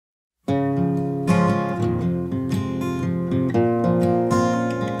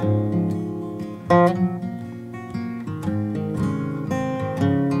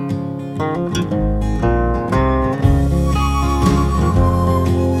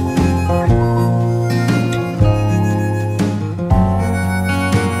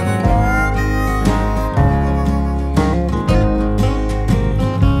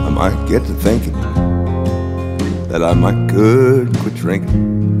get to thinking that I might could quit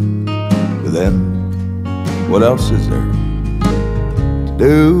drinking. But then, what else is there to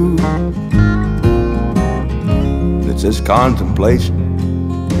do? It's this contemplation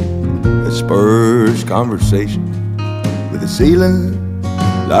that spurs conversation with the ceiling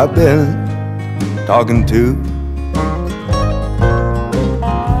that I've been talking to.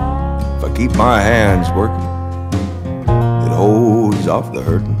 If I keep my hands working, it holds off the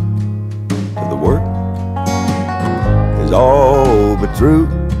hurting till the work is all but through.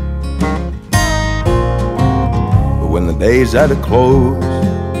 But when the day's at a close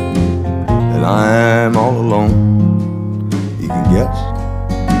and I'm all alone, you can guess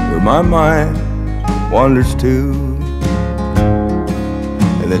where my mind wanders to.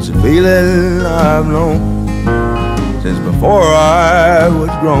 And it's a feeling I've known since before I was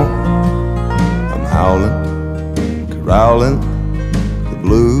grown. I'm howling, corralling the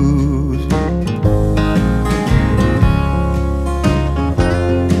blues.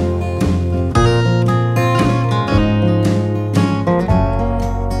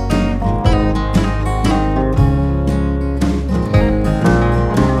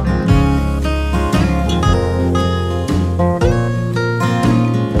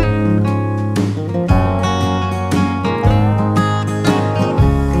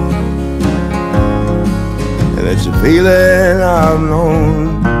 It's a feeling I've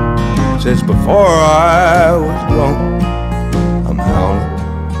known since before I was grown. I'm howling,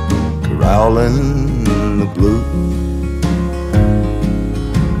 corralling the blues.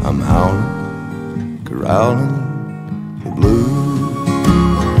 I'm howling, corralling the blues.